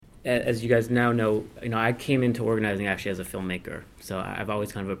as you guys now know, I came into organizing actually as a filmmaker. So I've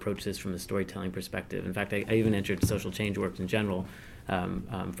always kind of approached this from the storytelling perspective. In fact, I even entered social change work in general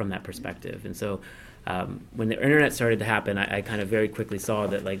from that perspective. And so when the internet started to happen, I kind of very quickly saw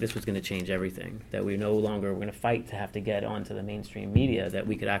that like this was going to change everything. That we no longer were going to fight to have to get onto the mainstream media. That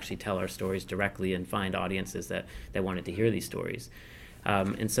we could actually tell our stories directly and find audiences that wanted to hear these stories.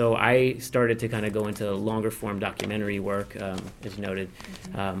 And so I started to kind of go into longer form documentary work, as you noted,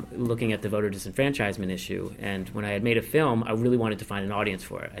 looking at the voter disenfranchisement issue. And when I had made a film, I really wanted to find an audience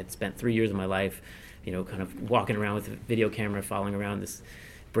for it. I'd spent 3 years of my life, kind of walking around with a video camera, following around this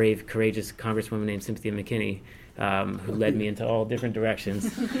brave, courageous congresswoman named Cynthia McKinney, who led me into all different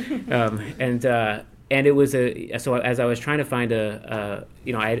directions. And it was so as I was trying to find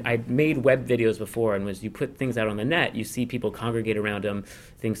I'd made web videos before, and you put things out on the net, you see people congregate around them,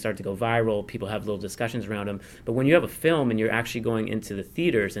 things start to go viral, people have little discussions around them. But when you have a film and you're actually going into the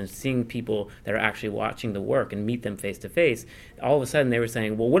theaters and seeing people that are actually watching the work and meet them face to face, all of a sudden they were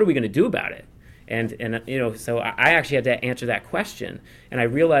saying, well, what are we going to do about it? And so I actually had to answer that question. And I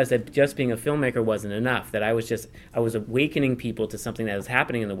realized that just being a filmmaker wasn't enough, that I was awakening people to something that was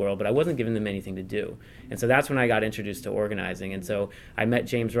happening in the world, but I wasn't giving them anything to do. And so that's when I got introduced to organizing. And so I met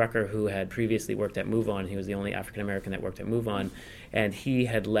James Rucker, who had previously worked at Move On. He was the only African-American that worked at Move On. And he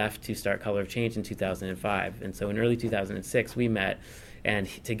had left to start Color of Change in 2005. And so in early 2006, we met. And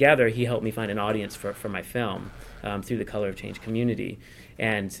together, he helped me find an audience for my film through the Color of Change community.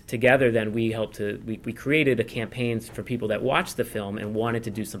 And together, then, we created a campaign for people that watched the film and wanted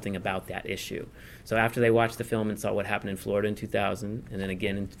to do something about that issue. So after they watched the film and saw what happened in Florida in 2000, and then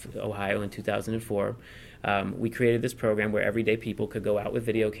again in Ohio in 2004, we created this program where everyday people could go out with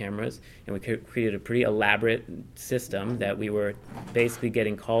video cameras, and we created a pretty elaborate system that we were basically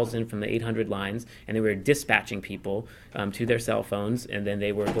getting calls in from the 800 lines, and they were dispatching people to their cell phones, and then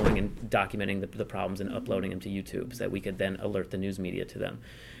they were going and documenting the problems and uploading them to YouTube so that we could then alert the news media to them.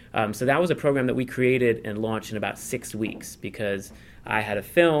 So that was a program that we created and launched in about 6 weeks because I had a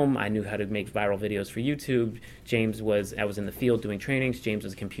film, I knew how to make viral videos for YouTube. I was in the field doing trainings. James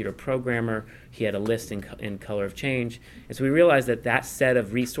was a computer programmer. He had a list in Color of Change. And so we realized that set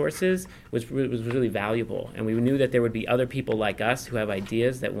of resources was really valuable. And we knew that there would be other people like us who have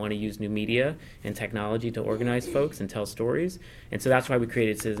ideas that want to use new media and technology to organize folks and tell stories. And so that's why we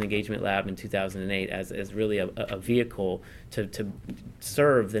created Citizen Engagement Lab in 2008 as really a vehicle to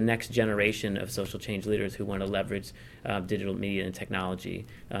serve the next generation of social change leaders who want to leverage digital media and technology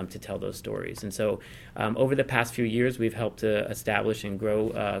to tell those stories. And so over the past few years, we've helped to establish and grow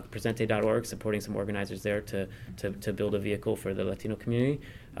Presente.org, supporting some organizers there to build a vehicle for the Latino community.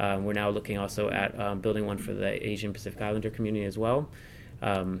 We're now looking also at building one for the Asian Pacific Islander community as well.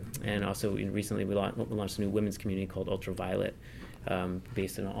 And also recently we launched a new women's community called Ultraviolet,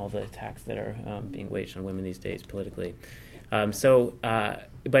 based on all the attacks that are being waged on women these days politically.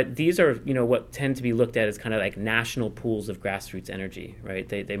 But these are, what tend to be looked at as kind of like national pools of grassroots energy, right?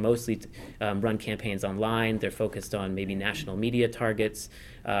 They mostly run campaigns online. They're focused on maybe national media targets,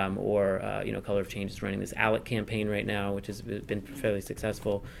 or Color of Change is running this ALEC campaign right now, which has been fairly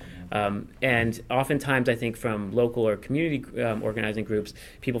successful. And oftentimes, I think from local or community organizing groups,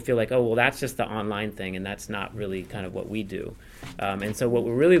 people feel like, oh, well, that's just the online thing, and that's not really kind of what we do. And so what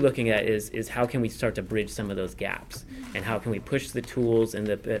we're really looking at is how can we start to bridge some of those gaps, and how can we push the tools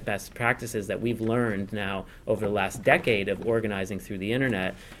and the best practices that we've learned now over the last decade of organizing through the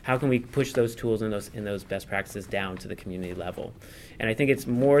internet. How can we push those tools and those best practices down to the community level? And I think it's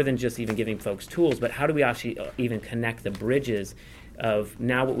more than just even giving folks tools, but how do we actually even connect the bridges of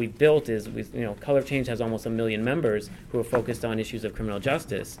now what we've built is, Color of Change has almost 1 million members who are focused on issues of criminal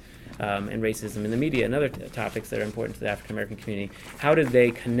justice and racism in the media and other topics that are important to the African American community. How do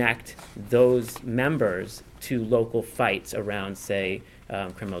they connect those members to local fights around, say,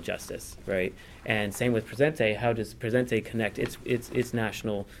 criminal justice, right? And same with Presente. How does Presente connect its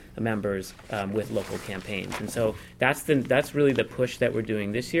national members with local campaigns? And so that's really the push that we're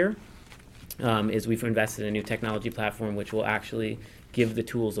doing this year. Is we've invested in a new technology platform which will actually give the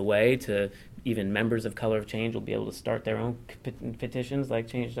tools away to even members of Color of Change will be able to start their own petitions like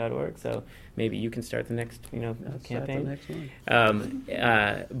change.org. So maybe you can start the next, campaign. Start the next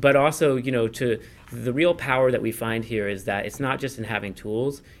one. But also, the real power that we find here is that it's not just in having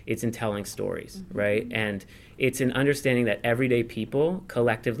tools, it's in telling stories, right? And it's in understanding that everyday people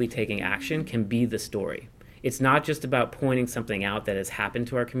collectively taking action can be the story. It's not just about pointing something out that has happened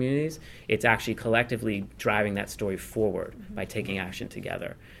to our communities. It's actually collectively driving that story forward by taking action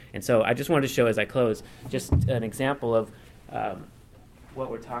together. And so I just wanted to show, as I close, just an example of what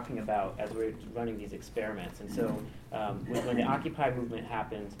we're talking about as we're running these experiments. And so when the Occupy movement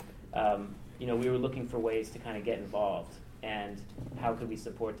happened, we were looking for ways to kind of get involved and how could we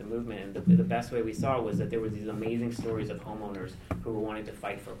support the movement. And the best way we saw was that there were these amazing stories of homeowners who were wanting to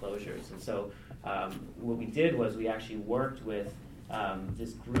fight foreclosures. And so what we did was we actually worked with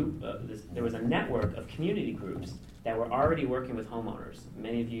this group. There was a network of community groups that were already working with homeowners.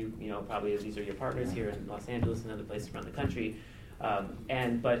 Many of you, probably these are your partners here in Los Angeles and other places around the country.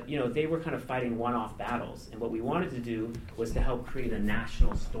 But they were kind of fighting one-off battles. And what we wanted to do was to help create a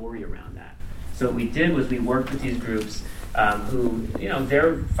national story around that. So what we did was we worked with these groups who,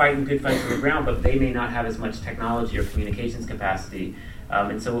 they're fighting good fights on the ground, but they may not have as much technology or communications capacity.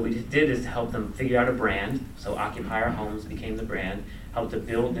 And so what we did is to help them figure out a brand. So Occupy Our Homes became the brand, helped to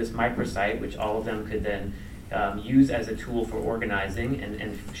build this microsite, which all of them could then use as a tool for organizing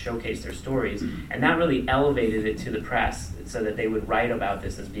and showcase their stories. And that really elevated it to the press so that they would write about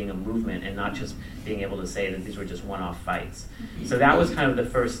this as being a movement and not just being able to say that these were just one-off fights. So that was kind of the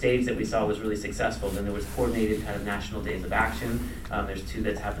first stage that we saw was really successful. Then there was coordinated kind of national days of action. There's 2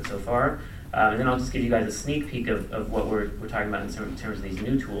 that's happened so far. And then I'll just give you guys a sneak peek of what we're talking about in terms of these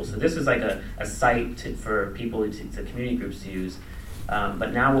new tools. So this is like a site for people, to community groups to use.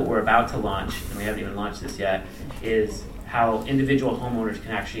 But now what we're about to launch, and we haven't even launched this yet, is how individual homeowners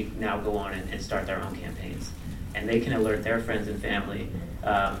can actually now go on and start their own campaigns. And they can alert their friends and family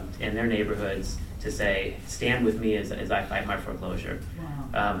in their neighborhoods to say, stand with me as I fight my foreclosure.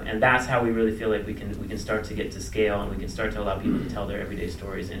 Wow. And that's how we really feel like we can start to get to scale, and we can start to allow people to tell their everyday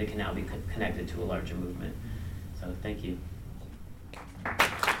stories, and it can now be connected to a larger movement. So thank you.